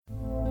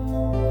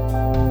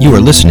You are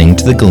listening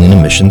to the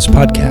Galena Missions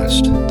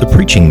Podcast, the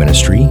preaching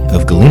ministry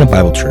of Galena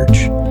Bible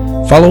Church.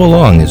 Follow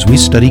along as we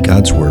study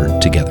God's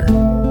Word together. Go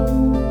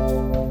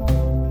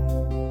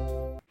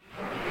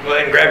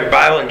ahead and grab your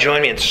Bible and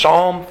join me in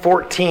Psalm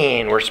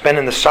 14. We're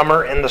spending the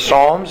summer in the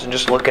Psalms and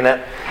just looking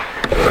at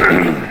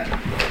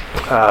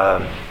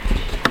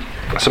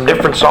some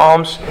different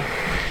Psalms,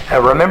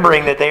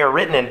 remembering that they are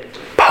written in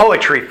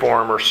poetry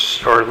form or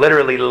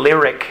literally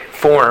lyric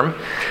form.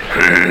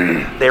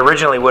 They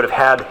originally would have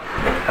had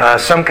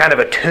some kind of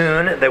a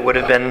tune that would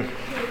have been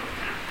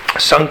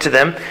sung to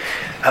them.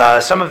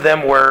 Some of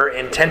them were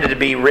intended to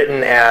be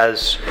written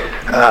as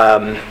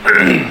I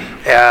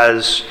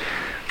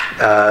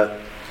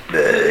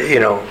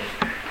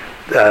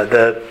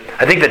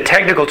think the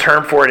technical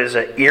term for it is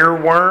an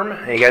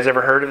earworm. You guys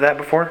ever heard of that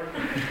before?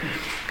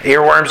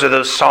 Earworms are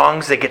those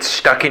songs that get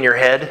stuck in your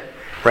head,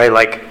 right?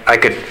 Like I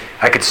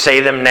could say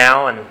them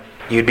now and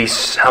you'd be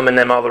humming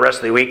them all the rest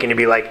of the week and you'd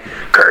be like,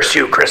 "Curse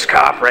you, Chris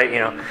Kopp," right? You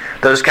know,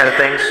 those kind of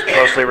things,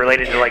 mostly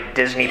related to like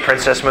Disney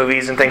princess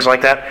movies and things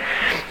like that.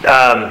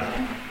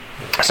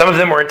 Some of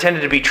them were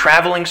intended to be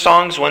traveling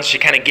songs, ones to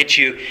kind of get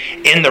you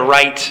in the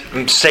right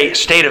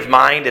state of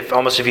mind.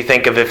 If you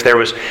think of if there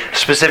was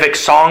specific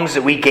songs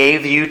that we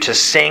gave you to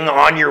sing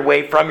on your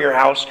way from your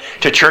house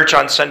to church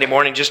on Sunday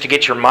morning, just to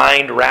get your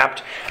mind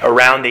wrapped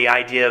around the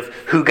idea of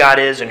who God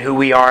is and who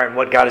we are and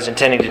what God is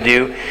intending to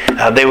do.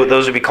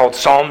 Those would be called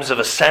Psalms of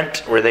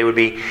Ascent, where they would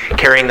be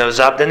carrying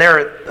those up. Then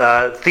there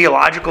are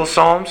theological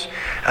psalms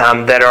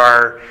that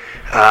are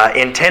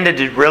intended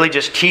to really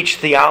just teach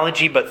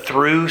theology, but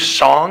through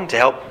song to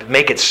help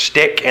make it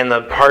stick in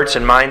the hearts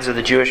and minds of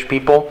the Jewish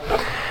people.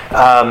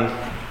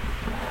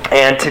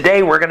 And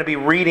today we're going to be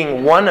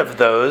reading one of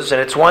those,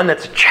 and it's one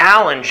that's a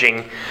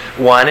challenging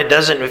one. It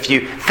doesn't, if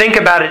you think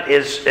about it,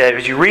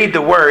 as you read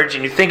the words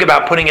and you think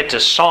about putting it to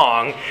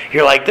song,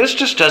 you're like, this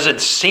just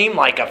doesn't seem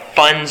like a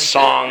fun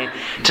song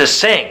to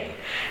sing.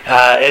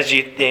 As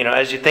you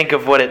think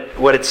of what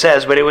it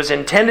says, but it was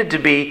intended to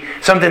be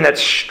something that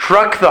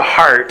struck the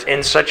heart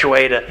in such a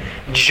way to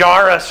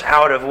jar us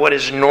out of what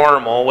is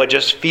normal, what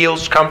just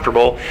feels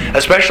comfortable,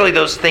 especially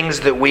those things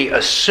that we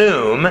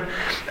assume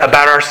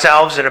about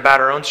ourselves and about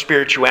our own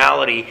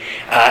spirituality,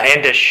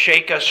 and to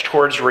shake us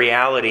towards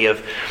reality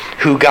of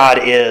who God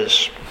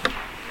is.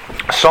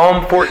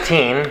 Psalm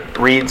 14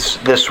 reads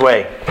this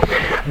way: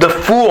 "The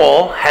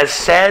fool has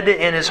said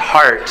in his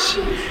heart,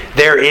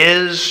 'There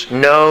is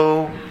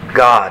no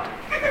God.'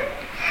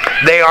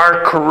 They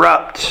are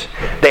corrupt.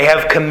 They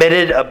have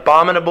committed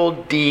abominable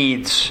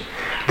deeds.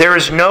 There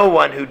is no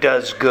one who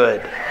does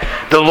good.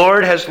 The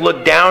Lord has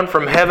looked down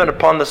from heaven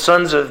upon the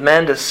sons of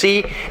men to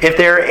see if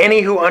there are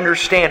any who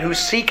understand, who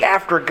seek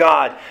after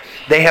God.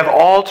 They have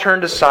all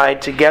turned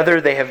aside.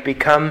 Together they have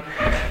become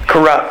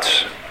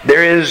corrupt.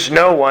 There is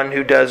no one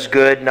who does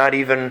good, not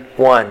even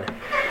one.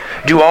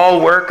 Do all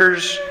the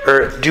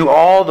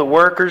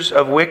workers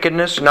of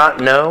wickedness not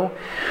know,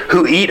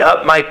 who eat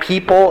up my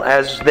people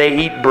as they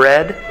eat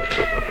bread,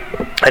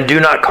 and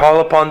do not call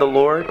upon the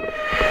Lord?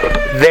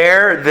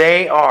 There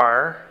they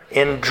are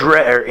in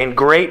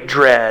great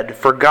dread,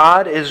 for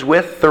God is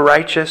with the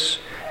righteous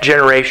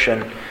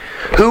generation.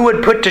 Who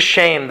would put to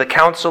shame the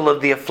counsel of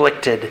the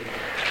afflicted?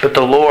 But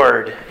the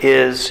Lord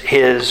is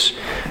his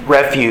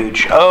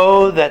refuge.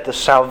 Oh, that the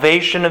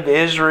salvation of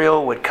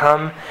Israel would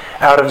come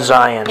out of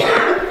Zion.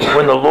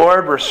 When the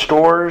Lord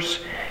restores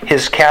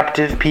his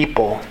captive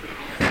people,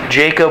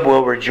 Jacob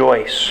will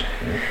rejoice,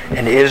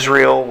 and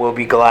Israel will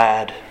be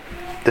glad."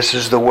 This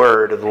is the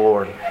word of the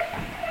Lord.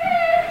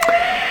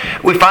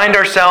 We find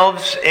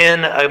ourselves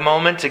in a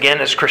moment,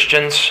 again, as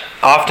Christians,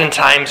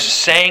 oftentimes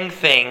saying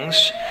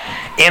things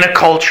in a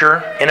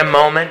culture, in a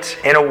moment,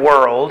 in a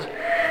world,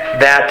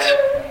 that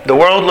the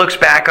world looks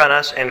back on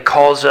us and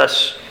calls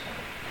us,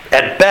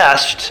 at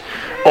best,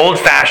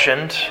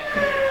 old-fashioned,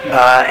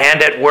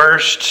 and at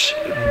worst,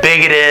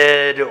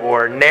 bigoted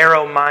or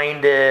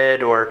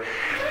narrow-minded or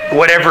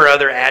whatever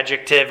other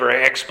adjective or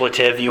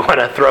expletive you want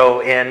to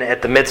throw in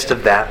at the midst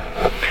of that.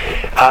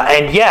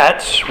 And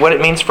yet, what it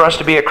means for us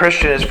to be a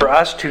Christian is for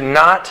us to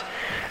not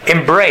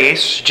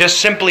embrace just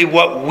simply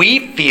what we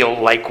feel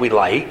like we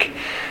like,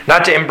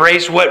 not to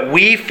embrace what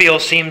we feel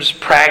seems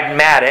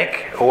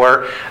pragmatic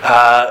or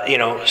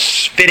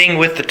fitting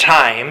with the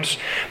times,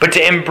 but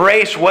to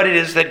embrace what it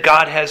is that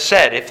God has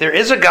said. If there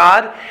is a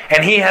God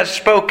and He has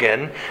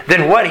spoken,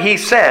 then what He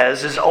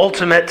says is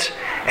ultimate,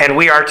 and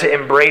we are to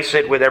embrace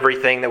it with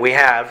everything that we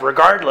have,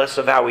 regardless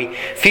of how we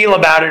feel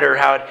about it or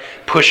how it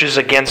pushes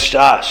against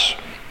us.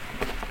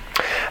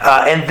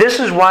 And this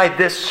is why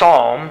this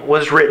psalm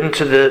was written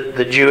to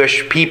the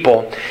Jewish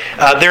people.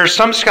 There are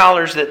some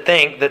scholars that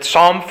think that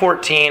Psalm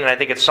 14, and I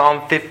think it's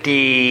Psalm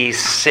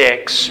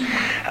 56,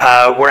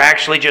 were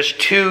actually just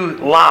two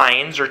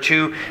lines or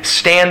two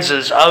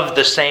stanzas of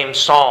the same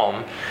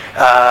psalm,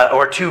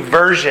 or two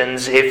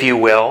versions, if you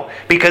will,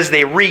 because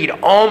they read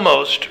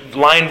almost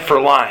line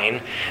for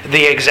line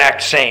the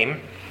exact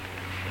same.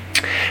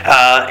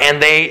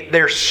 And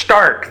they're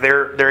stark.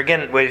 They're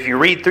again, if you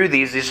read through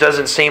these, this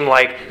doesn't seem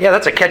like, yeah,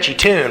 that's a catchy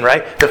tune,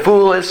 right? The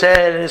fool has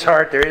said in his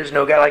heart, there is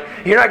no God. Like,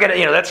 you're not going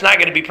to, that's not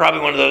going to be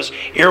probably one of those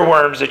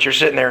earworms that you're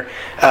sitting there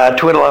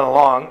twiddling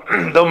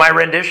along. Though my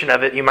rendition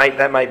of it,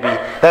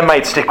 that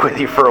might stick with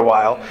you for a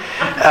while.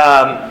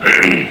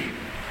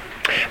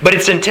 But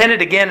it's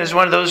intended, again, as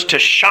one of those to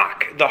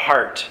shock the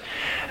heart,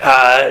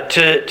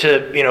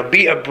 to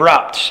be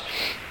abrupt.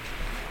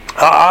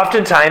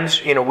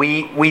 Oftentimes,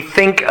 we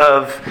think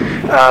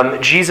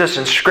of Jesus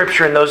and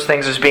Scripture and those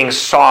things as being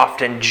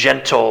soft and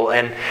gentle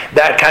and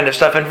that kind of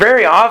stuff. And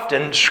very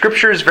often,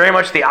 Scripture is very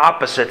much the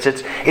opposite.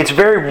 It's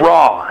very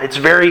raw. It's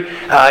very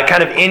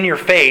kind of in your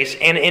face,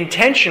 and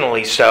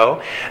intentionally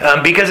so,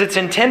 because it's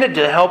intended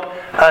to help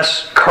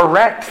us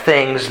correct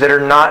things that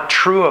are not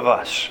true of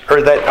us,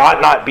 or that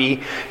ought not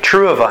be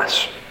true of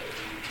us.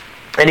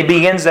 And he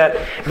begins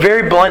that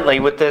very bluntly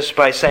with this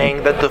by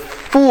saying that the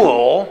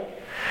fool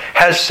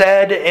has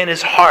said in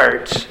his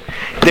heart,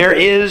 there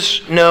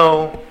is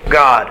no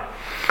God.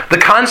 The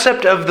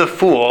concept of the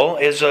fool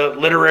is a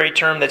literary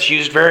term that's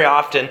used very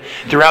often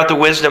throughout the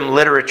wisdom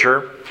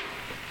literature,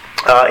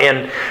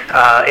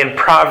 in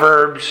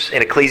Proverbs,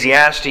 in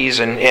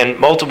Ecclesiastes, and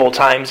multiple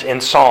times in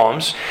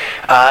Psalms.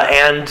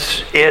 And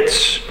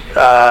it's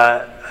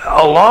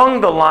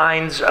along the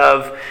lines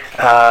of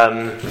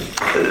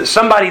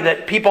somebody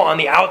that people on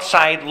the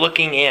outside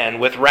looking in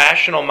with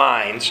rational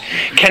minds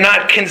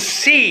cannot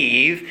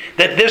conceive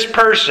that this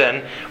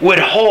person would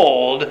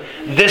hold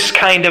this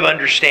kind of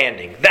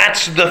understanding.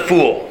 That's the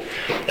fool.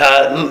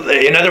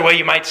 Another way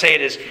you might say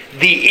it is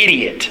the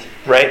idiot,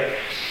 right?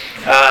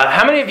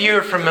 How many of you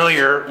are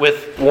familiar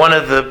with one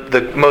of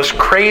the most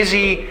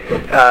crazy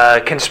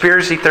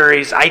conspiracy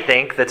theories, I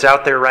think, that's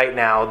out there right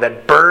now,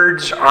 that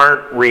birds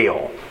aren't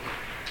real?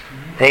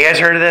 Have you guys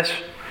heard of this?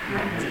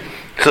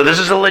 So this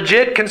is a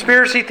legit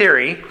conspiracy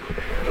theory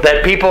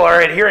that people are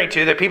adhering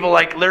to, that people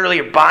literally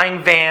are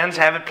buying vans,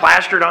 have it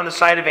plastered on the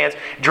side of vans,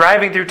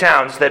 driving through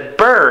towns, that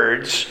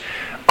birds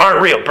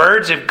aren't real.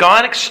 Birds have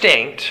gone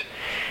extinct,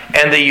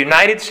 and the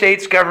United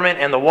States government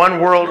and the One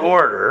World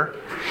Order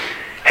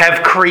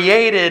have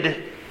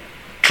created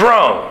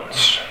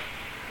drones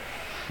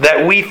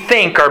that we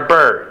think are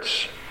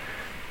birds.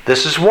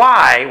 This is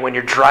why when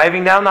you're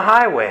driving down the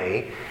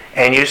highway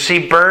and you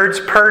see birds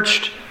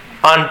perched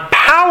on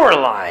power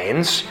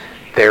lines,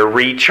 they're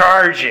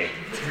recharging.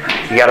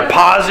 You got a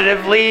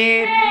positive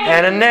lead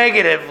and a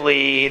negative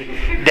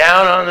lead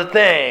down on the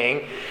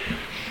thing.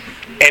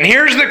 And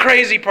here's the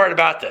crazy part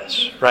about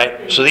this,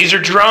 right? So these are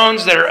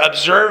drones that are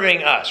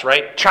observing us,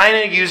 right?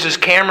 China uses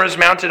cameras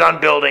mounted on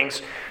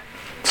buildings.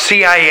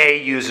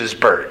 CIA uses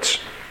birds.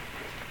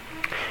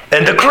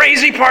 And the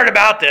crazy part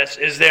about this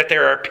is that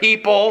there are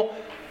people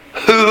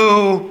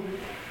who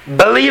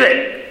believe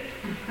it,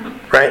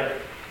 right?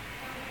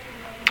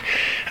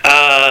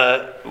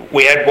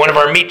 We had one of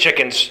our meat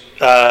chickens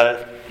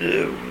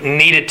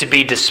needed to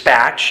be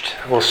dispatched,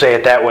 we'll say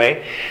it that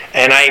way,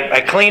 and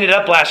I cleaned it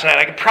up last night.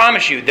 I can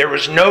promise you there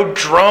was no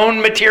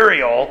drone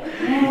material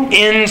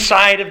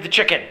inside of the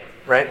chicken,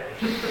 right?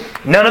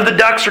 None of the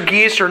ducks or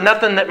geese or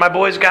nothing that my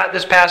boys got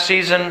this past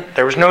season,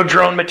 there was no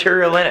drone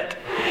material in it.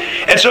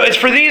 And so it's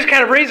for these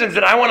kind of reasons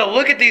that I want to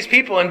look at these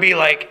people and be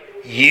like,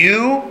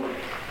 you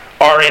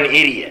are an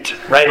idiot,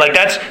 right? Like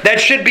that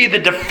should be the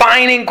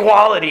defining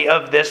quality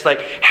of this.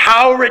 Like,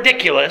 how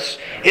ridiculous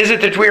is it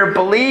that we are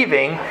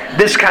believing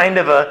this kind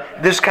of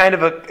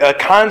a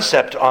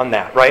concept on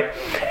that, right?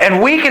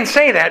 And we can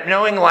say that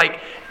knowing,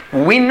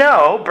 we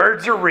know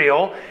birds are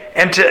real,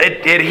 and to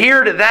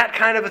adhere to that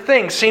kind of a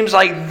thing seems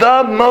like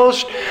the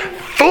most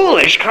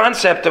foolish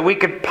concept that we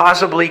could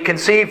possibly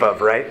conceive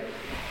of, right?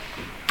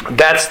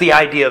 That's the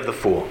idea of the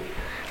fool.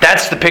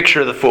 That's the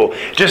picture of the fool.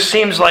 It just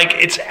seems like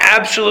it's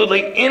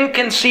absolutely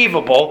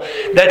inconceivable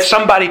that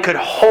somebody could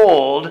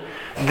hold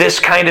this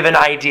kind of an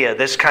idea,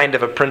 this kind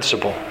of a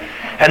principle.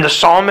 And the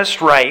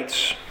psalmist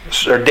writes,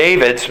 or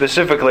David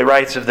specifically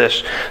writes of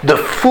this, the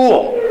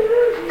fool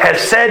has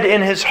said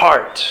in his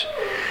heart,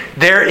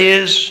 there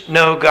is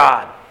no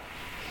God.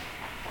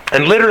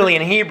 And literally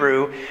in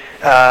Hebrew,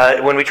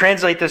 when we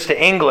translate this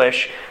to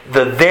English,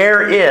 the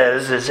there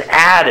is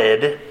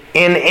added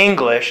in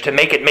English to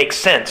make it make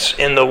sense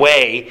in the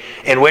way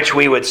in which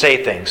we would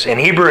say things. In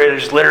Hebrew, it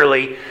is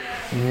literally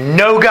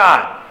no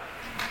God.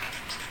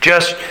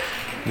 Just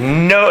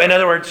no, in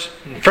other words,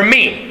 for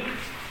me,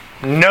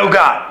 no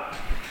God.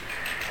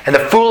 And the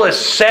fool has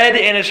said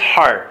in his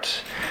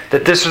heart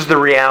that this is the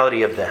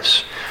reality of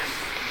this.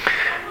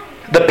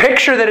 The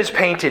picture that is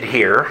painted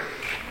here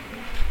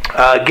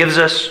gives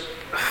us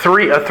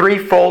a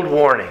threefold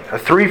warning, a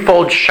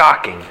threefold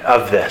shocking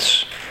of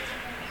this.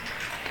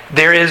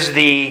 There is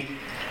the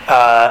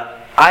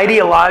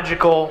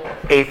ideological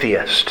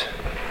atheist.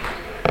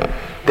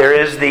 There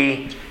is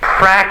the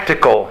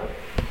practical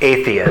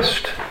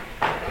atheist.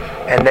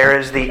 And there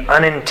is the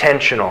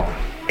unintentional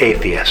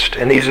atheist.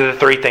 And these are the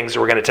three things that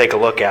we're going to take a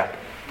look at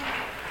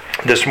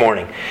this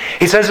morning.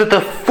 He says that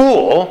the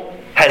fool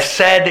has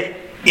said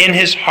in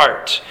his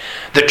heart,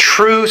 the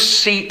true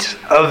seat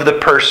of the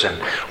person,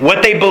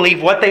 what they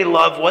believe, what they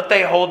love, what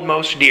they hold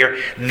most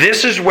dear,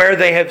 this is where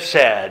they have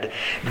said,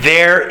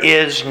 there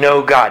is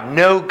no God.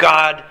 No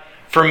God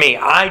for me.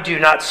 I do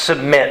not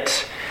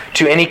submit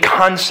to any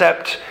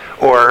concept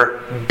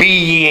or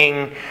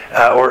being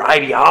or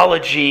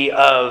ideology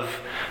of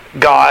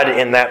God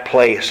in that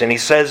place. And he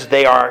says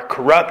they are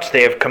corrupt,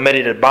 they have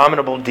committed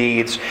abominable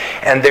deeds,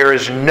 and there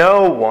is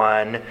no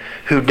one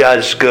who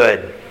does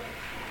good.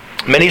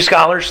 Many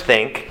scholars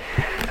think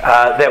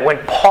that when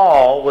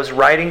Paul was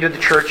writing to the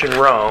church in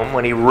Rome,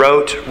 when he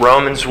wrote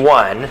Romans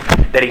 1,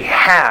 that he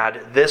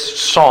had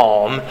this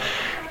psalm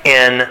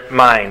in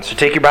mind. So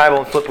take your Bible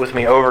and flip with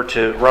me over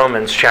to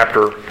Romans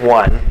chapter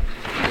 1.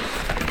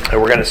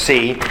 And we're going to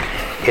see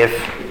if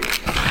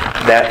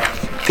that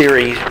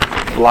theory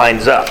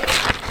lines up.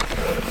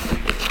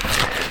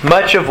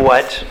 Much of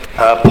what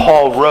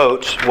Paul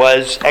wrote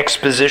was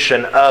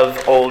exposition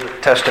of Old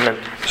Testament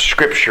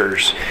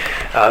scriptures.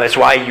 That's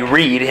why you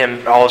read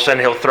him, all of a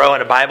sudden he'll throw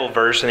in a Bible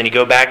verse and then you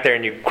go back there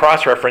and you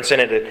cross-reference in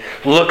it. It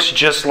looks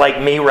just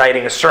like me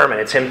writing a sermon.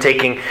 It's him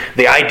taking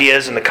the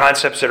ideas and the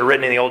concepts that are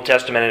written in the Old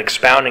Testament and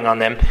expounding on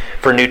them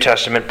for New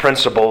Testament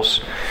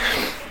principles.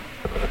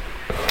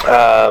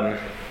 We're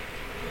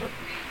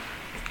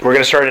going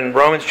to start in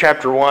Romans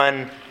chapter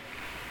 1.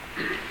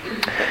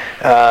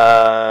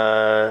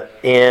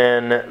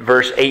 In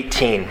verse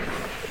 18.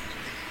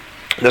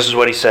 This is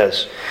what he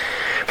says.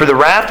 For the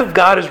wrath of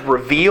God is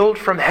revealed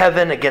from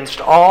heaven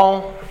against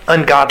all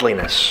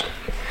ungodliness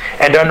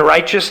and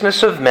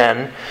unrighteousness of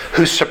men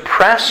who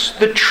suppress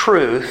the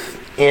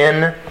truth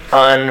in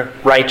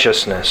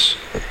unrighteousness.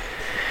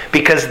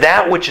 Because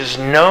that which is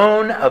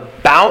known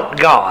about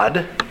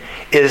God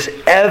is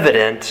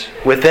evident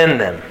within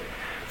them.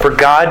 For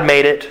God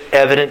made it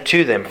evident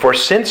to them. For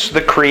since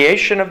the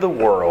creation of the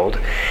world,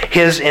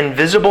 His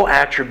invisible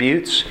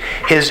attributes,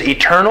 His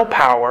eternal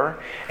power,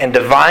 and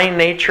divine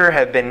nature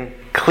have been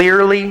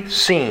clearly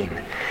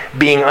seen,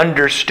 being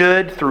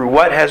understood through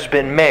what has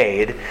been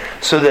made,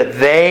 so that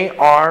they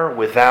are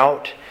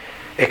without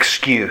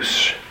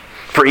excuse.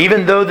 For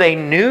even though they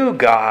knew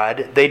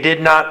God, they did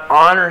not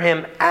honor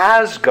Him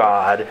as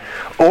God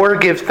or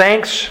give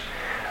thanks,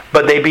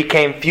 but they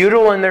became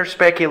futile in their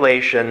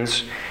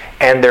speculations,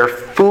 and their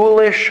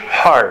foolish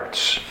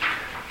hearts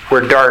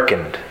were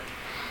darkened.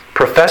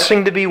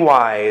 Professing to be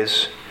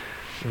wise,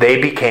 they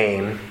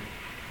became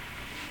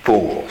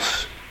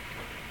fools.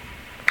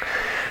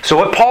 So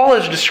what Paul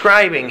is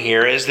describing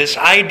here is this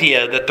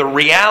idea that the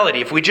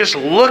reality, if we just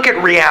look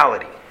at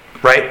reality,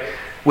 right?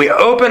 We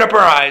open up our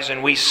eyes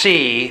and we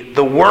see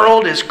the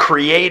world is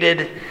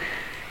created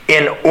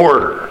in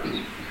order.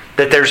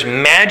 That there's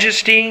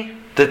majesty,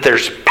 that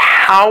there's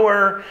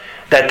power,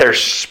 that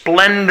there's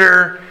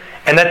splendor,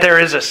 and that there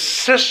is a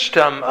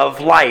system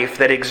of life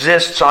that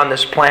exists on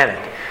this planet.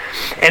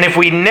 And if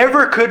we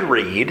never could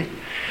read,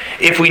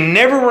 if we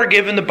never were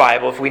given the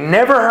Bible, if we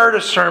never heard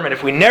a sermon,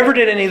 if we never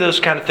did any of those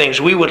kind of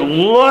things, we would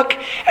look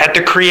at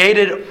the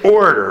created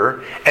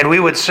order and we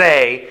would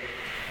say,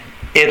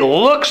 it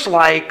looks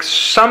like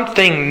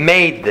something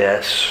made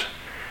this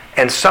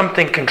and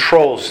something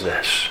controls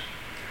this.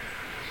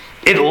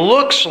 It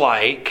looks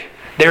like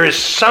there is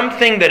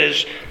something that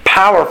is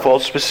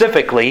powerful,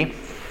 specifically,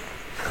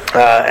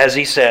 as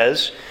he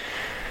says,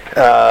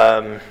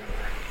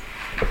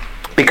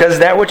 because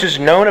that which is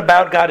known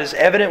about God is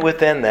evident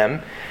within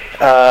them.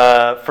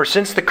 For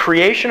since the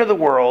creation of the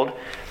world,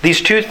 these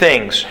two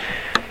things,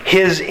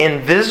 His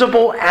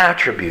invisible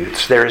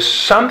attributes, there's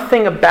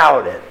something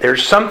about it.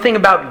 There's something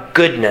about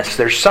goodness.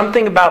 There's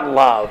something about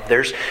love.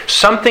 There's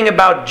something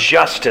about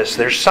justice.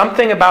 There's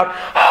something about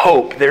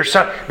hope. There's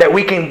that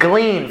we can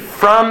glean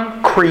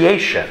from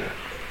creation.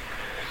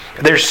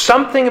 There's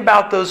something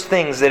about those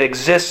things that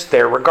exists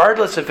there,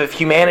 regardless of if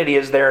humanity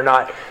is there or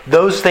not.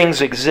 Those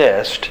things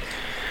exist.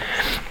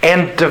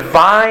 And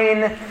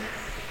divine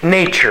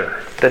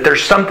nature, that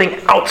there's something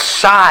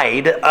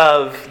outside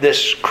of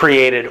this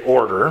created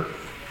order,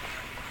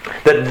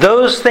 that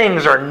those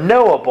things are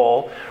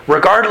knowable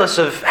regardless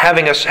of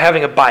having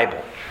a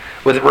Bible,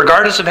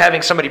 regardless of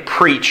having somebody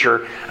preach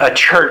or a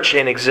church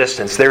in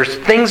existence. There's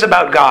things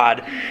about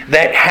God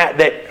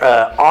that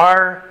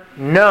are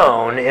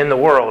known in the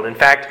world. In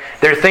fact,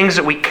 there are things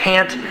that we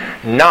can't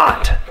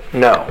not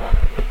know.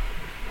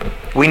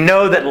 We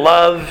know that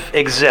love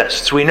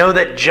exists. We know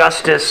that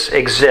justice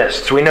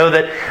exists. We know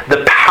that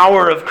the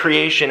power of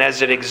creation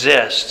as it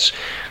exists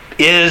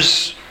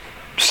is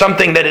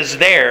something that is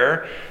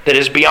there, that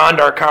is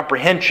beyond our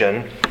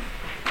comprehension.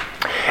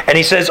 And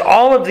he says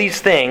all of these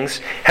things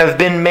have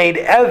been made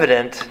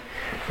evident,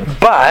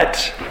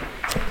 but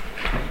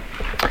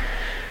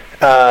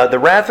the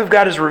wrath of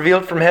God is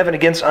revealed from heaven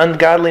against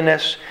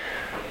ungodliness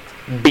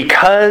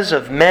because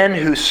of men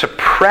who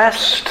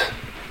suppressed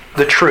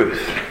the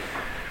truth.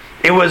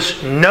 It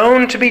was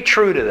known to be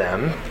true to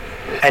them,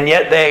 and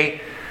yet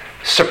they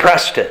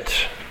suppressed it.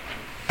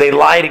 They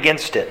lied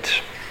against it.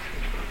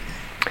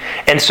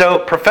 And so,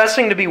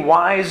 professing to be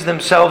wise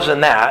themselves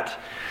in that,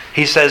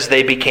 He says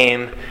they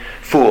became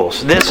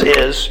fools. This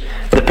is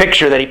the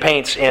picture that he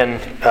paints or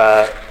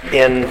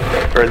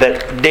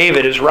that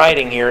David is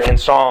writing here in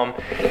Psalm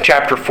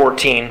chapter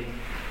 14.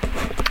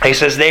 He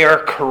says they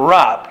are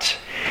corrupt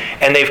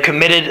and they've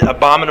committed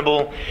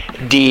abominable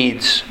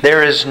deeds.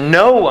 There is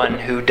no one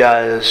who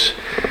does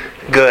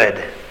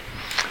good.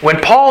 When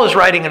Paul is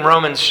writing in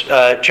Romans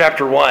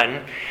chapter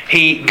 1,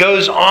 he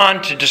goes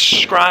on to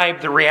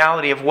describe the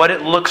reality of what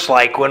it looks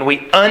like when we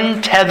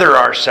untether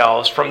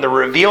ourselves from the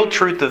revealed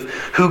truth of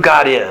who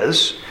God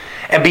is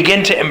and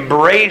begin to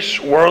embrace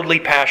worldly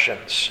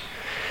passions,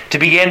 to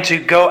begin to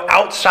go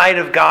outside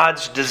of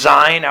God's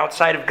design,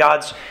 outside of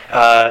God's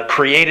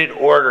created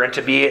order, and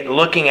to be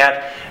looking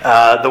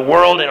at the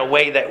world in a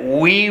way that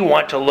we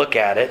want to look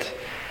at it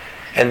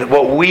and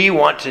what we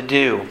want to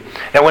do.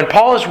 Now, when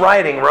Paul is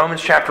writing Romans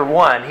chapter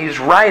 1, he's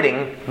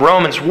writing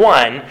Romans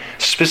 1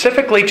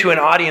 specifically to an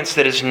audience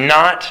that is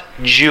not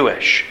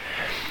Jewish.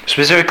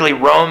 Specifically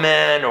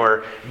Roman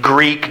or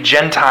Greek,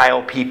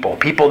 Gentile people.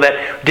 People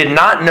that did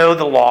not know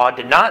the law,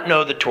 did not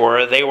know the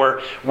Torah. They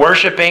were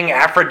worshiping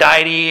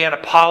Aphrodite and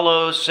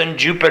Apollos and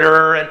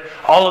Jupiter and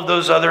all of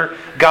those other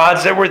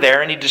gods that were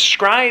there. And he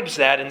describes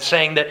that in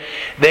saying that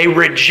they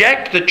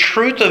reject the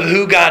truth of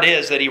who God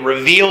is that he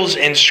reveals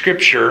in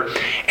Scripture,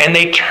 and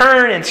they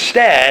turn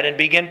instead and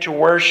begin to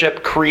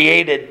worship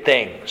created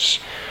things.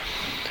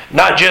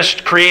 Not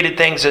just created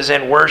things as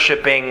in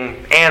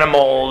worshiping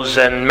animals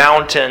and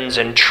mountains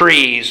and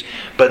trees,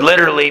 but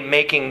literally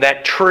making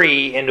that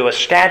tree into a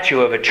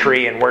statue of a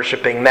tree and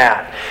worshiping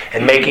that.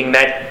 And making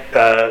that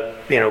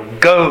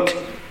goat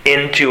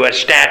into a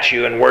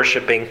statue and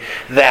worshiping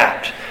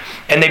that.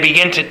 And they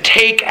begin to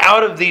take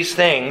out of these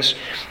things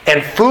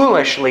and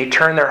foolishly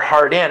turn their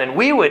heart in. And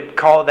we would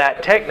call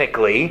that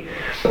technically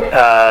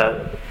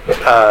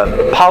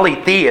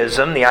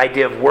polytheism, the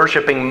idea of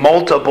worshiping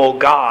multiple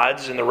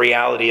gods and the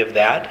reality of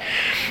that.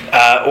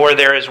 Or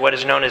there is what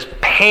is known as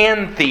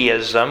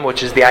pantheism,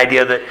 which is the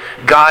idea that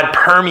God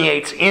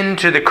permeates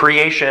into the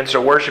creation, and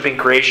so worshiping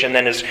creation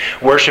then is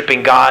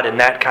worshiping God and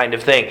that kind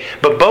of thing.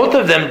 But both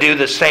of them do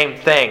the same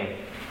thing.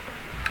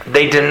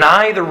 They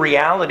deny the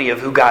reality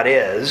of who God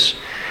is,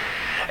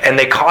 and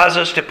they cause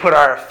us to put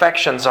our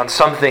affections on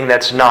something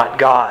that's not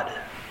God.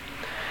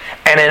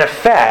 And in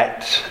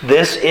effect,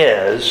 this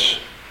is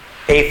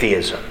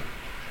atheism.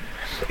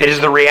 It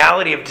is the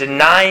reality of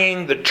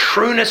denying the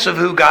trueness of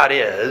who God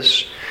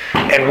is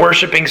and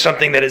worshiping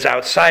something that is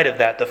outside of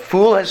that. The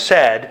fool has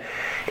said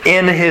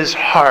in his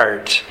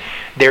heart,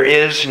 there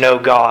is no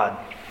God.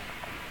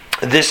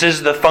 This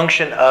is the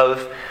function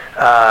of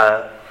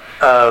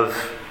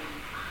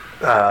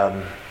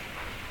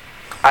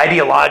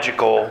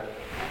ideological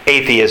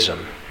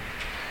atheism.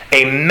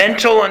 A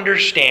mental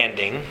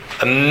understanding,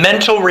 a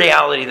mental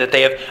reality that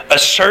they have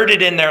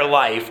asserted in their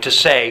life to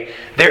say,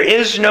 there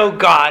is no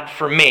God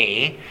for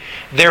me,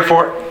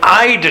 therefore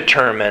I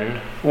determine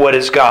what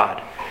is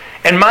God.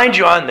 And mind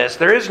you on this,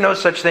 there is no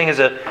such thing as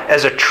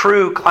a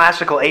true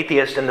classical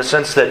atheist in the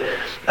sense that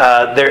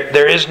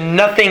there is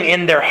nothing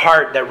in their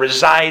heart that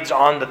resides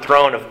on the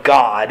throne of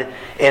God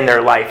in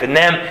their life. In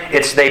them,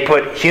 they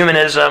put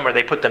humanism, or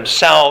they put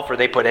themselves, or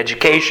they put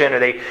education, or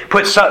they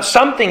put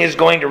something is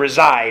going to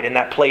reside in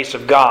that place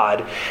of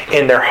God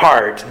in their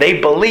heart.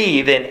 They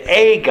believe in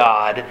a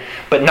God,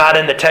 but not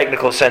in the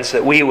technical sense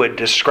that we would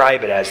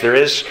describe it as.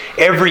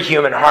 Every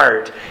human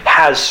heart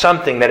has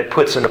something that it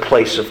puts in the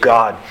place of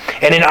God.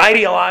 And in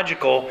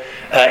ideological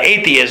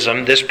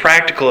atheism, this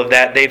practical of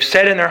that, they've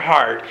said in their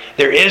heart,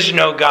 there is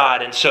no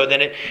God, and so then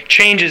it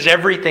changes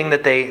everything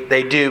that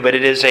they do, but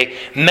it is a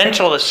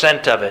mental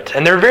assent of it.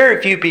 And there are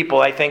very few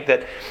people, I think,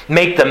 that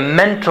make the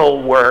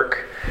mental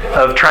work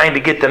of trying to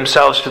get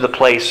themselves to the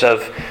place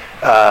of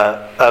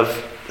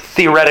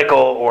theoretical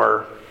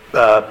or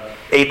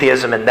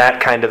atheism in that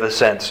kind of a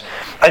sense.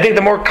 I think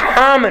the more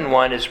common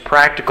one is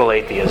practical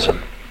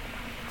atheism.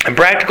 And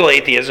practical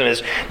atheism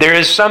is there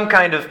is some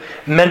kind of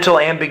mental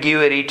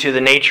ambiguity to the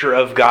nature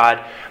of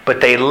God, but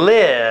they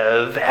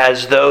live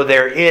as though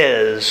there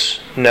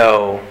is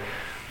no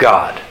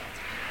God.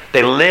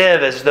 They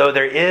live as though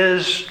there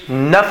is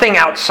nothing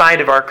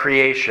outside of our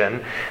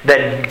creation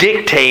that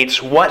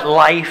dictates what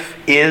life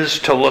is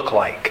to look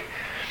like.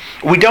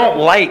 We don't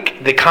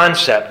like the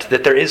concept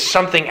that there is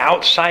something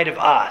outside of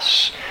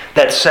us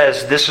that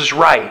says this is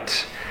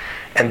right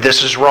and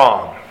this is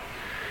wrong.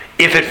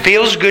 If it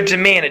feels good to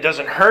me and it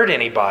doesn't hurt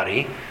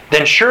anybody,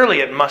 then surely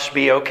it must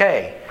be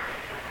okay.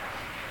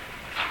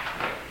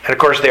 And of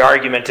course the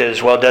argument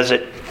is, well, does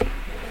it,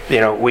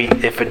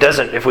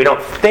 if we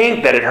don't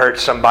think that it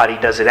hurts somebody,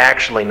 does it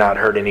actually not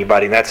hurt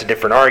anybody? And that's a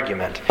different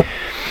argument.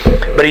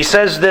 But he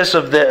says this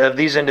of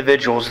these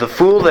individuals, the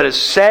fool that has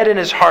said in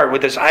his heart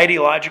with this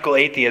ideological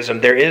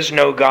atheism, there is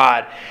no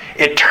God,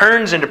 it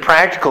turns into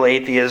practical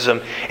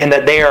atheism in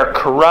that they are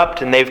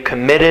corrupt and they've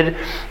committed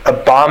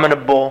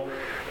abominable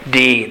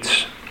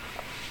deeds.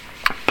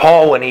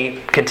 Paul, when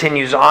he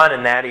continues on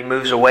in that, he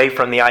moves away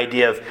from the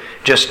idea of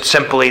just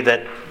simply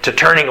that to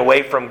turning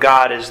away from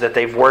God is that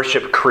they've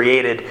worshipped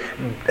created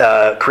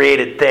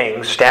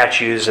things,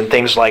 statues and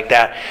things like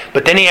that.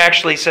 But then he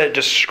actually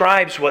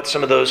describes what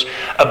some of those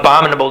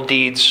abominable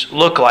deeds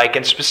look like.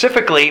 And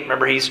specifically,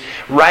 remember, he's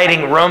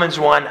writing Romans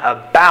 1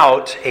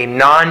 about a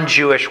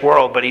non-Jewish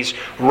world, but he's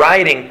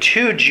writing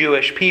to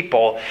Jewish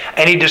people,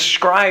 and he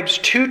describes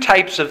two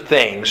types of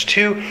things,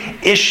 two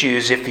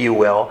issues, if you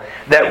will,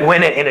 that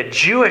when in a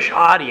Jewish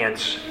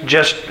audience,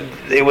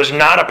 it was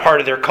not a part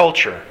of their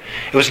culture.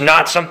 It was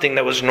not something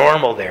that was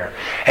normal there.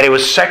 And it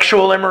was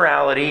sexual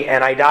immorality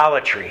and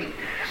idolatry.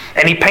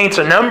 And he paints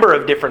a number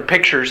of different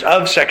pictures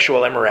of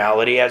sexual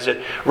immorality as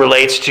it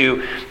relates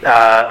to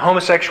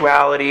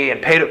homosexuality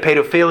and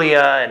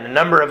pedophilia and a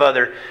number of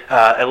other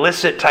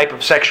illicit type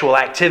of sexual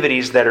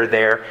activities that are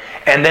there.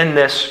 And then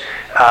this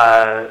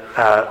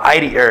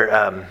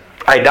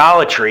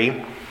idolatry.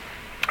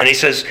 And he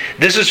says,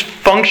 this is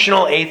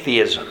functional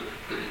atheism.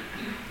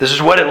 This is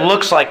what it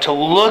looks like to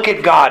look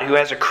at God, who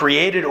has a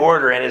created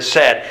order and has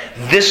said,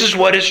 this is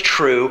what is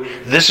true,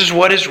 this is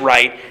what is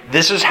right,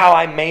 this is how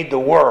I made the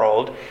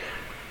world.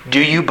 Do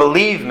you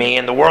believe me?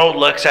 And the world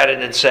looks at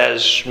it and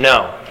says,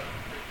 no,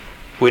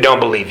 we don't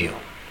believe you.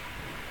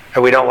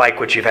 And we don't like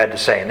what you've had to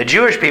say. And the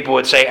Jewish people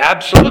would say,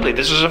 absolutely,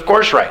 this is of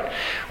course right.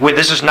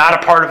 This is not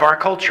a part of our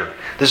culture.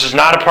 This is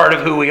not a part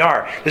of who we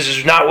are. This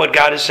is not what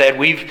God has said.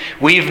 We've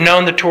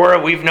known the Torah,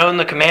 we've known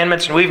the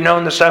commandments, and we've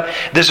known the stuff.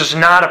 This is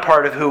not a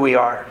part of who we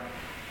are.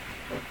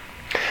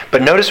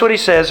 But notice what he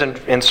says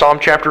in Psalm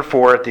chapter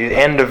 4 at the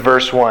end of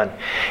verse 1.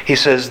 He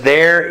says,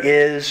 there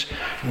is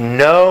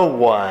no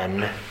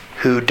one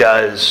who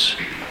does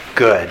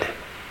good.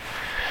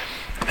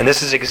 And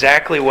this is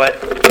exactly what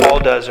Paul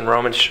does in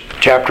Romans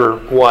chapter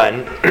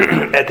 1.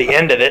 At the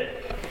end of it,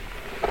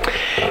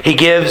 he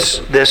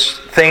gives this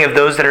thing of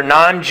those that are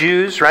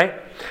non-Jews, right?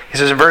 He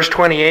says in verse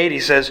 28, he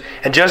says,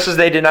 and just as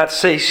they did not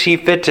see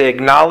fit to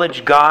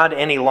acknowledge God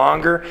any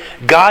longer,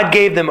 God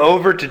gave them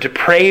over to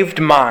depraved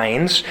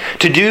minds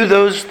to do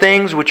those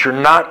things which are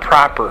not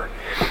proper,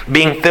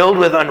 being filled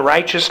with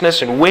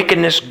unrighteousness and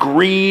wickedness,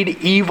 greed,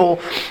 evil,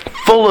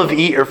 full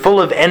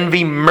of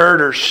envy,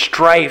 murder,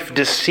 strife,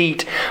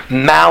 deceit,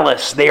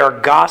 malice. They are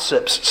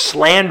gossips,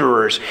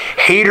 slanderers,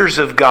 haters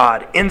of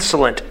God,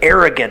 insolent,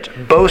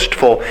 arrogant,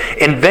 boastful,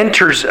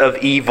 inventors of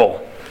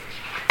evil,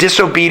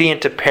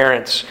 disobedient to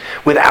parents,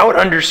 without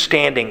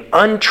understanding,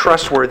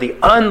 untrustworthy,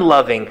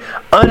 unloving,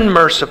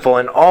 unmerciful,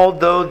 and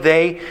although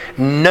they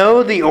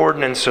know the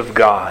ordinance of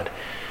God,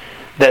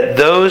 that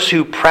those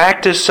who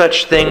practice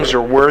such things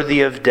are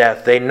worthy of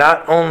death, they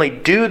not only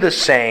do the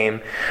same,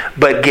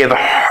 but give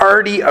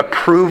hearty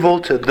approval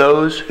to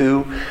those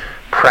who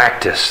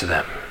practice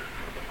them.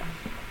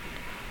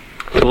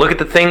 To look at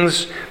the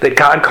things that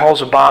God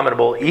calls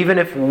abominable, even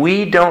if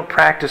we don't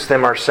practice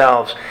them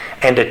ourselves,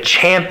 and to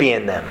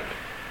champion them,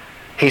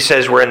 he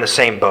says we're in the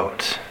same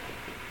boat.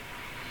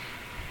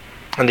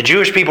 And the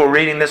Jewish people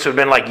reading this would have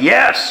been like,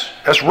 yes,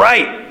 that's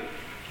right,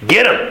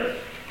 get him.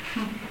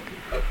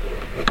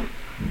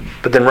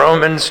 But then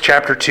Romans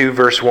chapter 2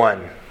 verse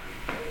 1,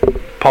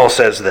 Paul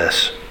says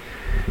this,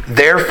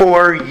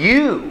 therefore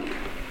you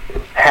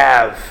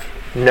have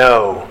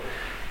no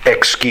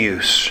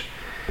excuse,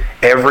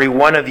 every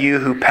one of you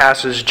who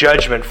passes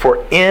judgment,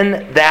 for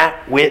in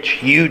that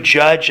which you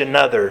judge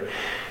another,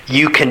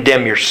 you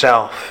condemn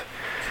yourself.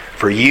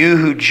 For you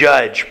who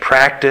judge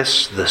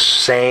practice the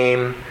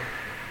same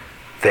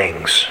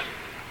things.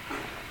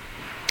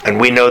 And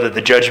we know that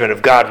the judgment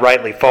of God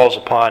rightly falls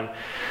upon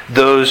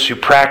those who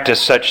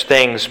practice such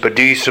things. But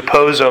do you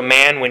suppose, O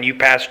man, when you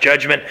pass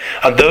judgment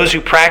on those who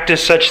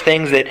practice such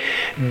things, that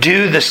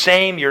do the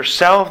same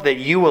yourself, that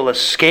you will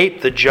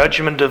escape the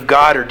judgment of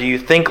God? Or do you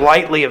think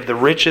lightly of the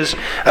riches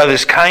of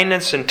His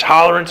kindness and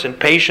tolerance and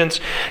patience,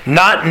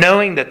 not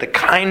knowing that the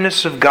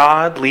kindness of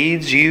God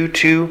leads you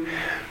to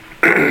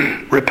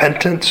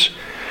repentance?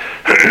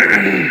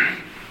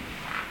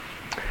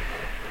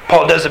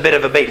 Paul does a bit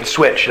of a bait and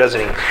switch, doesn't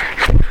he?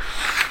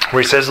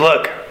 Where he says,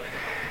 look,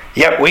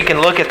 yep, we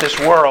can look at this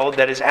world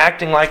that is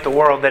acting like the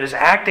world, that is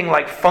acting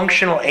like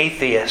functional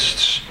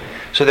atheists.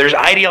 So there's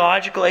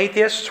ideological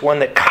atheists, one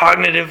that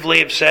cognitively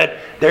have said,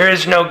 there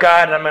is no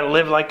God, and I'm going to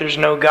live like there's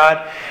no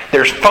God.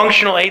 There's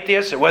functional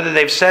atheists, that whether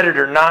they've said it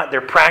or not,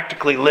 they're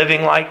practically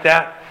living like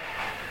that.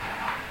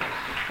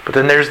 But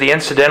then there's the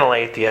incidental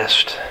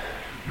atheist.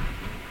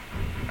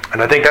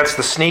 And I think that's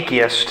the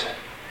sneakiest,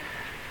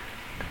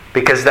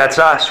 because that's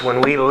us when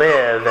we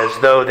live as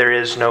though there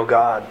is no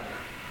God.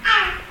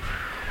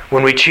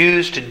 When we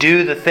choose to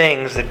do the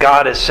things that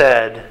God has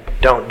said,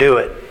 don't do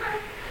it.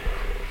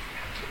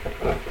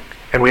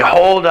 And we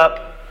hold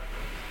up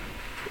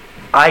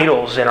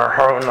idols in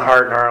our own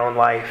heart and our own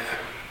life.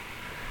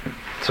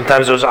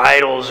 Sometimes those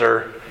idols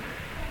are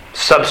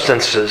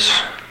substances.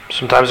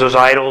 Sometimes those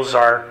idols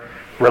are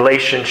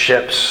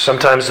relationships.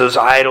 Sometimes those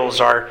idols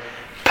are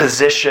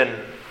position,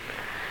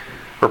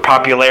 or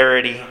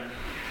popularity,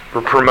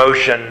 or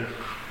promotion,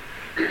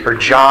 or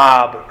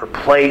job, or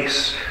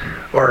place,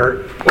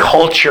 or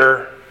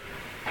culture,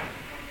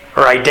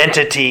 or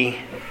identity.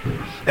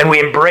 And we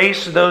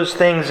embrace those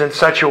things in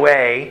such a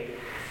way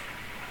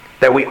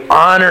that we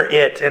honor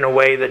it in a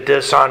way that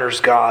dishonors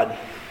God.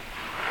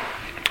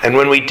 And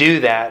when we do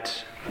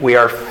that, we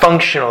are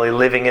functionally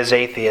living as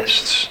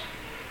atheists,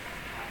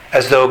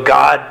 as though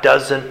God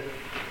doesn't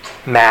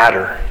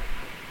matter.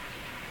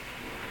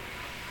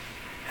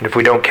 And if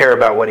we don't care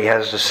about what He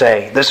has to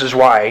say, this is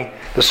why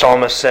the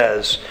psalmist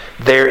says,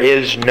 there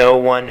is no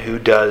one who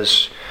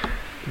does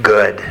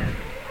good.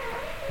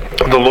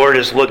 The Lord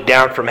has looked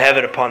down from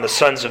heaven upon the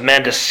sons of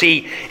men to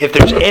see if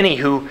there's any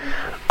who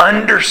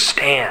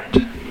understand,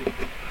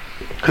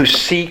 who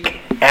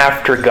seek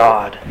after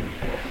God.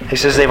 He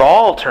says they've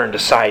all turned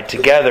aside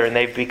together and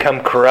they've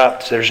become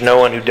corrupt. There's no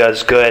one who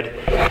does good,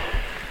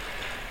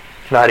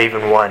 not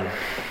even one.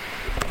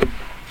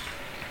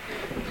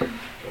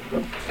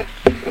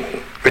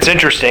 It's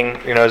interesting,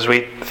 as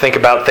we think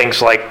about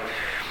things like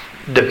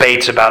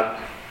debates about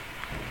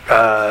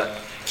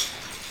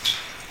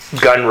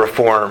gun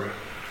reform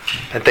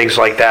and things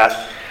like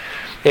that.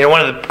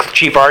 One of the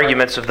chief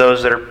arguments of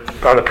those that are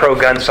on the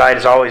pro-gun side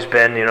has always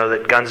been,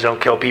 that guns don't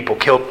kill people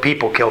kill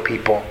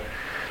people.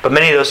 But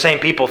many of those same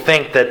people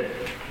think that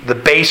the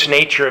base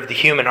nature of the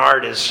human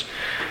heart is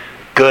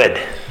good.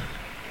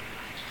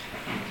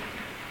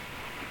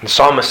 And the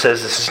psalmist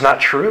says this is not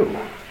true.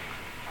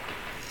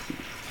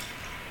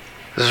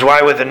 This is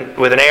why with an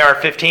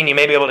AR-15 you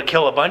may be able to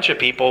kill a bunch of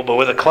people, but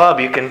with a club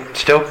you can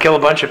still kill a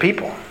bunch of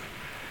people.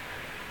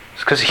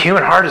 It's because the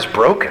human heart is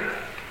broken.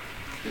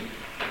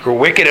 We're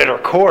wicked at our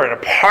core, and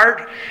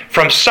apart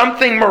from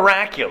something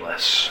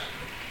miraculous,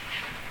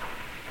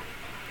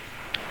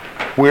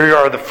 we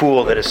are the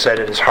fool that has said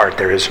in his heart,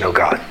 there is no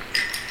God.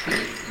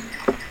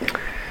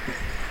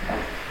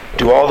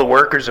 Do all the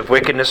workers of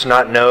wickedness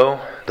not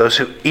know, those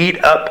who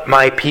eat up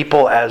my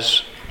people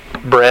as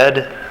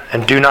bread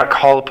and do not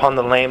call upon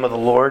the name of the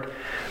Lord,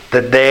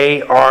 that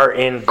they are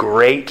in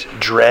great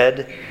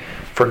dread?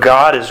 For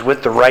God is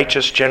with the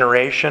righteous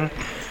generation.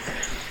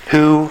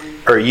 Who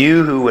are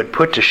you who would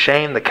put to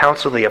shame the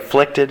counsel of the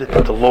afflicted?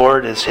 That the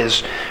Lord is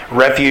his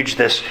refuge,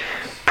 this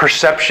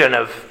perception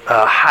of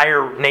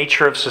higher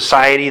nature of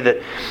society,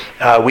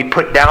 that we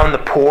put down the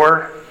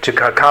poor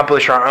to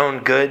accomplish our own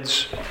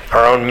goods,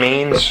 our own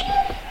means.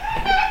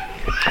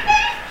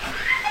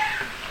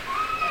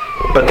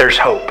 But there's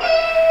hope.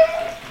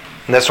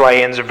 And that's why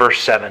he ends in verse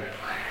 7.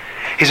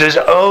 He says,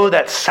 "Oh,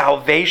 that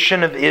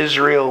salvation of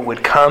Israel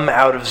would come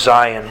out of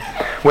Zion.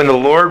 When the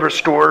Lord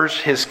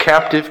restores his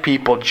captive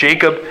people,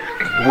 Jacob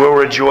will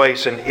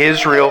rejoice and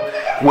Israel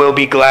will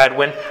be glad."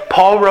 When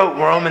Paul wrote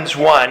Romans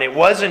 1, it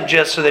wasn't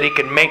just so that he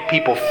could make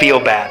people feel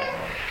bad.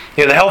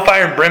 The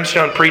hellfire and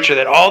brimstone preacher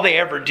that all they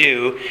ever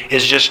do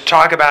is just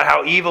talk about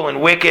how evil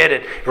and wicked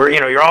and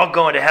you're all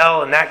going to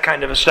hell and that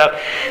kind of stuff.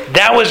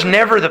 That was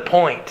never the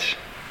point.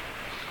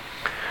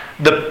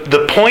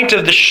 The point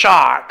of the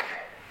shock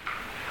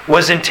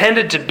was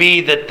intended to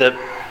be that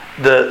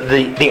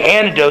the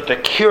antidote, the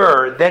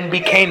cure, then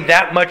became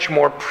that much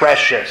more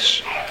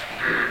precious.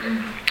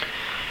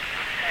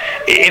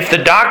 If the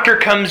doctor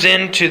comes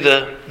into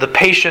the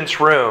patient's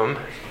room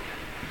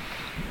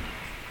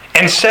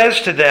and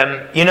says to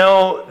them,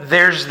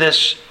 there's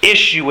this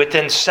issue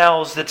within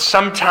cells that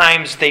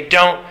sometimes they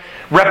don't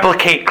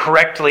replicate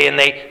correctly and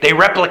they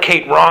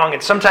replicate wrong,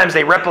 and sometimes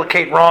they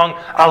replicate wrong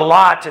a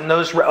lot, and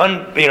those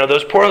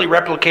poorly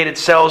replicated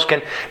cells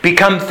can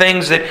become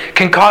things that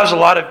can cause a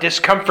lot of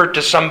discomfort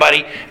to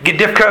somebody, get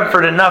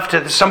discomfort enough to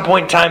at some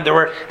point in time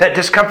where that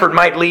discomfort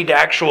might lead to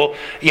actual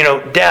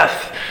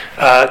death,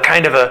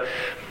 kind of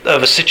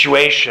a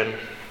situation.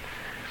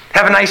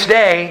 Have a nice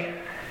day,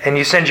 and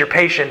you send your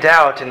patient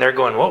out and they're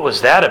going, what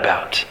was that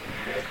about?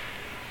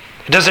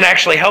 It doesn't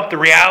actually help the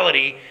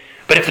reality.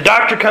 But if the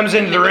doctor comes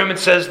into the room and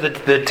says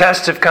that the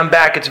tests have come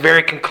back, it's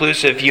very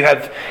conclusive, you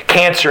have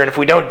cancer, and if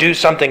we don't do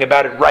something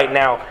about it right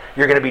now,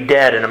 you're going to be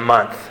dead in a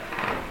month.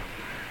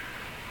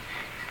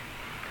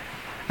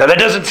 Now that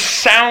doesn't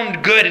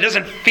sound good, it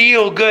doesn't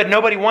feel good,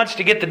 nobody wants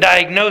to get the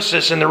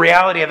diagnosis and the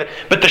reality of it,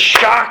 but the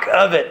shock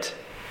of it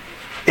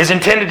is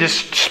intended to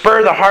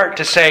spur the heart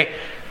to say,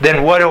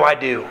 then what do I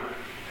do?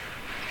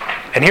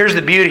 And here's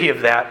the beauty of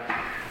that.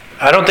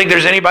 I don't think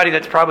there's anybody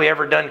that's probably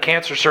ever done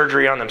cancer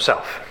surgery on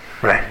themselves,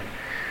 right?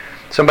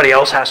 Somebody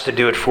else has to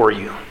do it for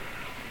you.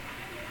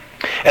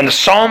 And the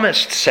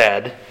psalmist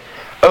said,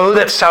 "Oh,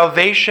 that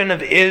salvation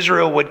of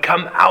Israel would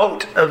come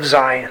out of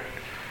Zion."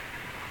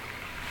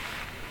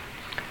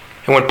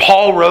 And when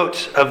Paul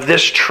wrote of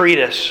this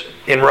treatise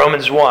in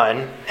Romans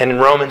 1 and in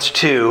Romans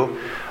 2,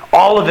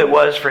 all of it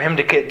was for him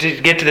to get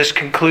to this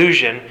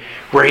conclusion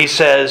where he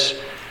says,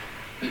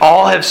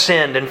 all have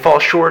sinned and fall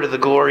short of the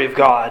glory of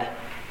God.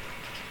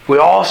 We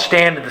all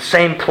stand at the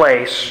same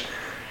place.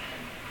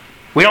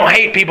 We don't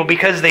hate people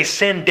because they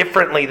sin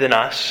differently than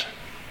us.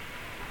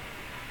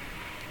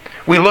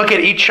 We look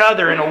at each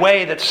other in a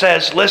way that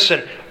says,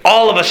 listen,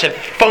 all of us have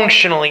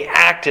functionally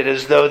acted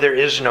as though there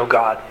is no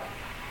God.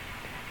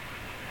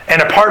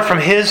 And apart from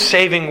His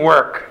saving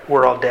work,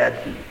 we're all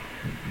dead.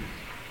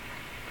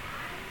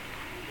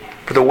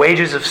 For the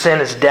wages of sin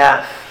is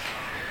death,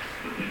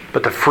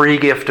 but the free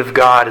gift of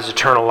God is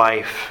eternal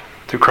life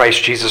through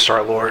Christ Jesus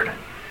our Lord.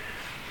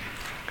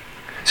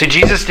 See,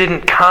 Jesus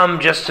didn't come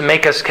just to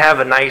make us have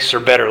a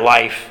nicer, better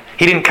life.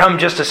 He didn't come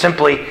just to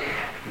simply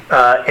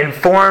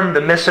inform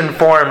the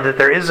misinformed that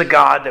there is a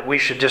God that we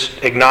should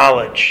just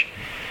acknowledge.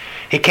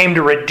 He came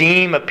to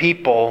redeem a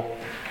people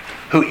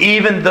who,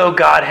 even though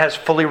God has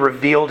fully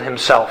revealed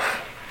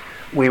Himself,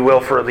 we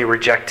willfully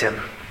reject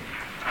Him.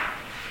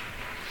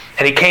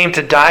 And He came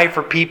to die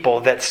for people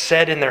that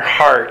said in their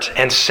heart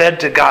and said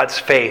to God's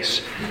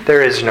face,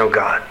 there is no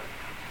God.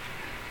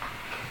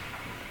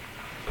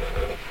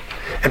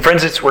 And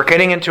friends, we're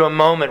getting into a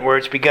moment where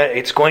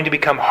it's going to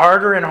become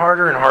harder and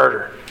harder and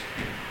harder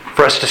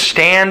for us to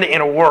stand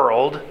in a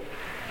world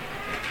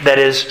that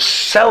is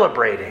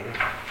celebrating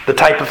the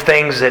type of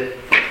things that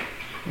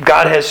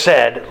God has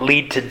said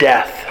lead to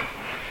death.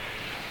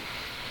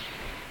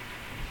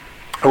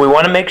 And we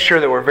want to make sure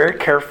that we're very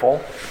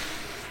careful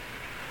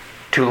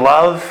to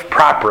love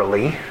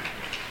properly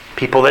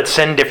people that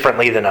sin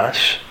differently than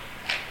us,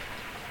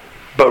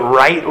 but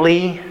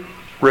rightly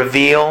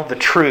reveal the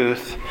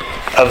truth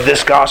of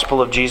this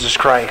gospel of Jesus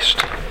Christ.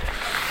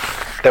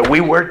 That we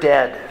were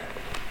dead.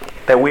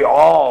 That we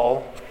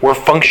all were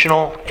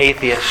functional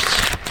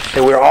atheists.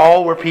 That we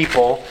all were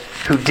people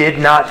who did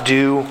not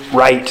do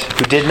right.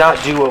 Who did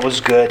not do what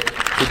was good.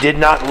 Who did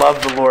not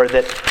love the Lord.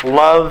 That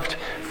loved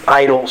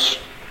idols.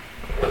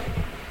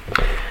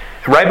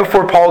 Right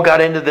before Paul got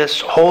into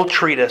this whole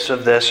treatise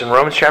of this, in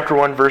Romans chapter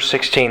 1 verse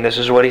 16, this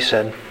is what he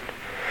said.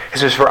 He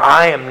says, "For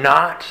I am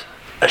not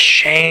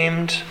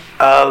ashamed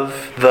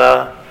of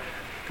the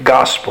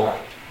gospel,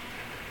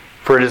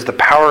 for it is the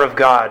power of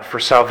God for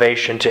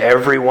salvation to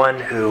everyone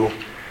who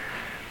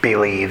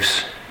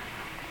believes."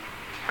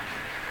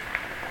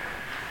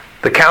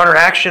 The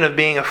counteraction of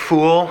being a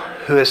fool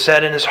who has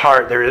said in his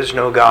heart there is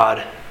no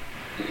God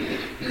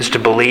is to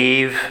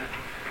believe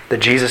that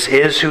Jesus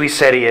is who He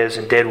said He is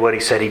and did what He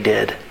said He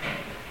did.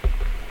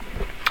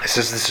 This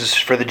is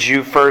for the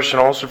Jew first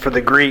and also for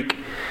the Greek.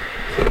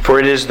 For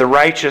it is the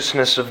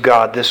righteousness of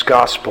God, this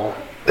gospel,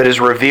 that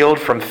is revealed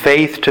from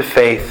faith to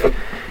faith,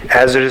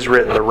 as it is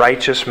written, the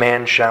righteous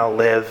man shall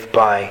live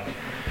by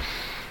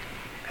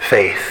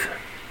faith.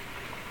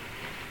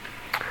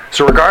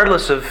 So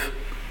regardless of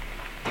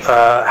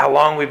how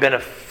long we've been a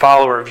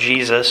follower of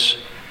Jesus,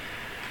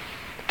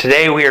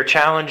 today we are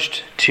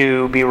challenged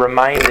to be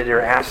reminded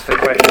or ask the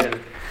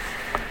question,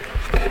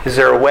 is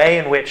there a way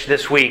in which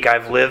this week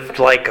I've lived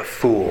like a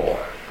fool?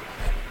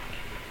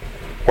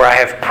 Where I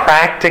have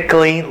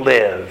practically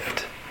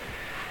lived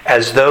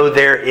as though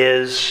there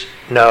is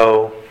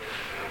no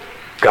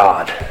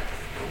God.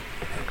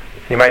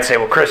 You might say,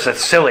 well, Chris,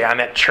 that's silly. I'm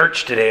at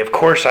church today. Of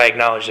course I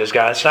acknowledge this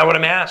God. That's not what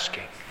I'm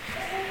asking.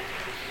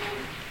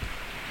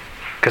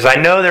 Because I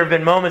know there have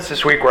been moments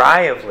this week where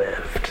I have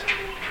lived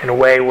in a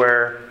way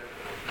where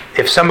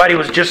if somebody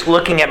was just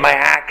looking at my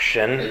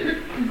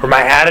action or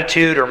my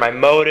attitude or my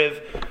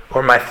motive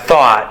or my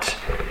thought,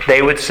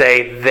 they would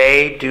say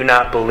they do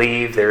not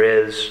believe there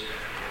is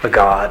a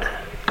God.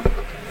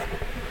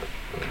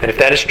 And if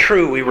that is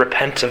true, we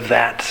repent of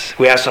that.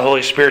 We ask the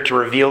Holy Spirit to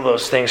reveal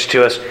those things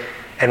to us,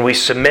 and we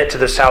submit to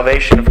the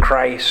salvation of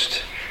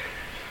Christ.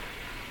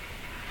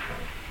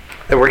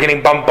 That we're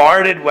getting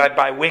bombarded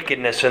by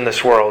wickedness in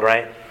this world,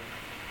 right?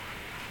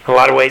 In a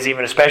lot of ways,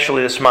 even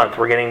especially this month,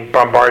 we're getting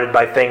bombarded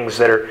by things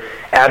that are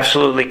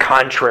absolutely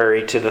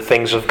contrary to the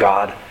things of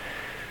God.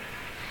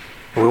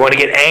 We want to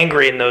get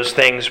angry in those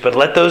things, but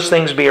let those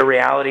things be a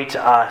reality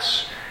to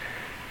us.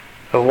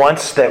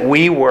 Once that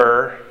we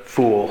were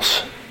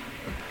fools,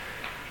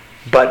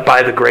 but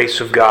by the grace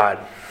of God,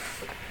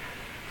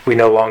 we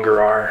no longer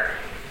are.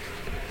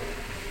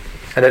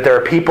 And that there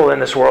are people in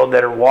this world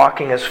that are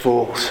walking as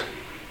fools,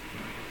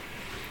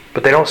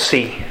 but they don't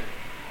see.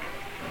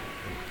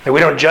 And we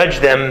don't judge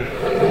them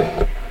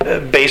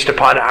based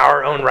upon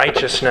our own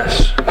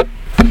righteousness.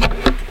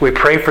 We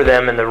pray for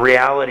them in the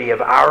reality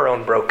of our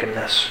own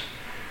brokenness.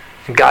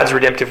 And God's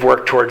redemptive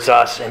work towards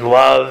us in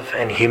love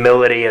and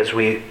humility as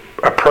we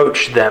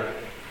approach them.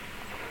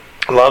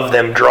 Love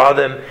them, draw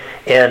them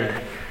in.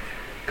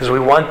 Because we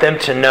want them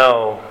to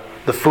know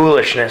the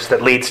foolishness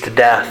that leads to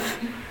death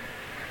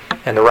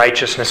and the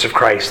righteousness of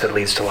Christ that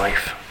leads to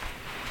life.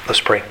 Let's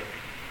pray.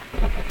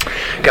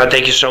 God,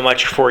 thank you so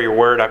much for your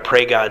word. I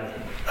pray, God,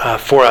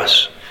 for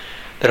us,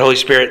 that Holy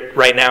Spirit,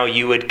 right now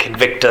you would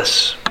convict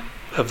us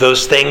of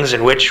those things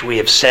in which we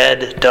have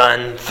said,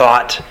 done,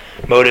 thought,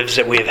 motives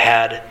that we have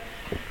had,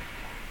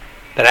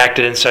 that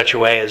acted in such a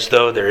way as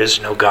though there is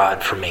no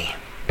God for me.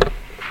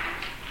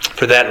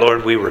 For that,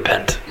 Lord, we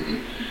repent.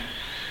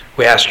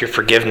 We ask your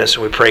forgiveness,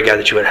 and we pray, God,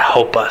 that you would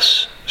help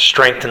us,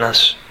 strengthen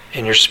us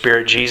in your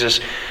Spirit.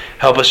 Jesus,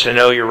 help us to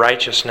know your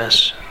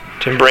righteousness,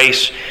 to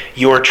embrace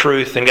your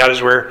truth. And God,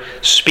 as we're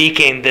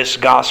speaking this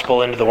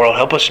gospel into the world,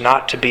 help us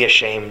not to be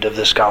ashamed of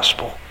this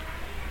gospel,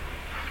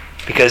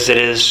 because it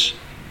is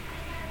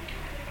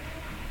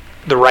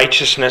the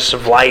righteousness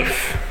of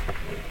life,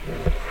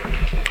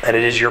 and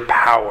it is your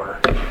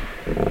power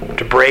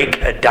to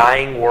break a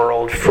dying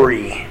world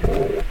free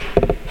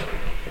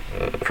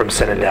from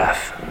sin and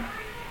death.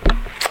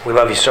 We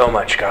love you so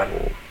much,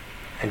 God.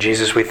 And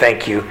Jesus, we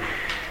thank you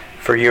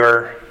for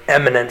your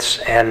eminence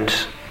and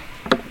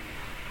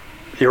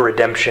your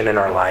redemption in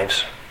our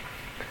lives.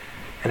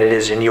 And it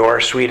is in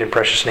your sweet and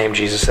precious name,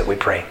 Jesus, that we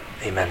pray.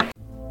 Amen.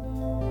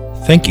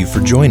 Thank you for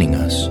joining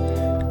us.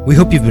 We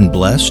hope you've been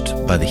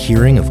blessed by the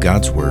hearing of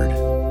God's Word.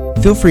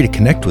 Feel free to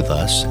connect with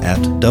us at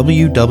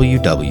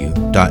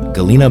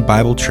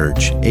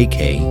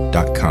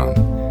www.galenabiblechurchak.com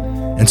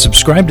and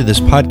subscribe to this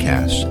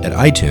podcast at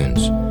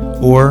iTunes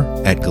or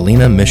at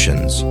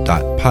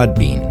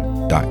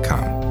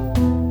galenamissions.podbean.com.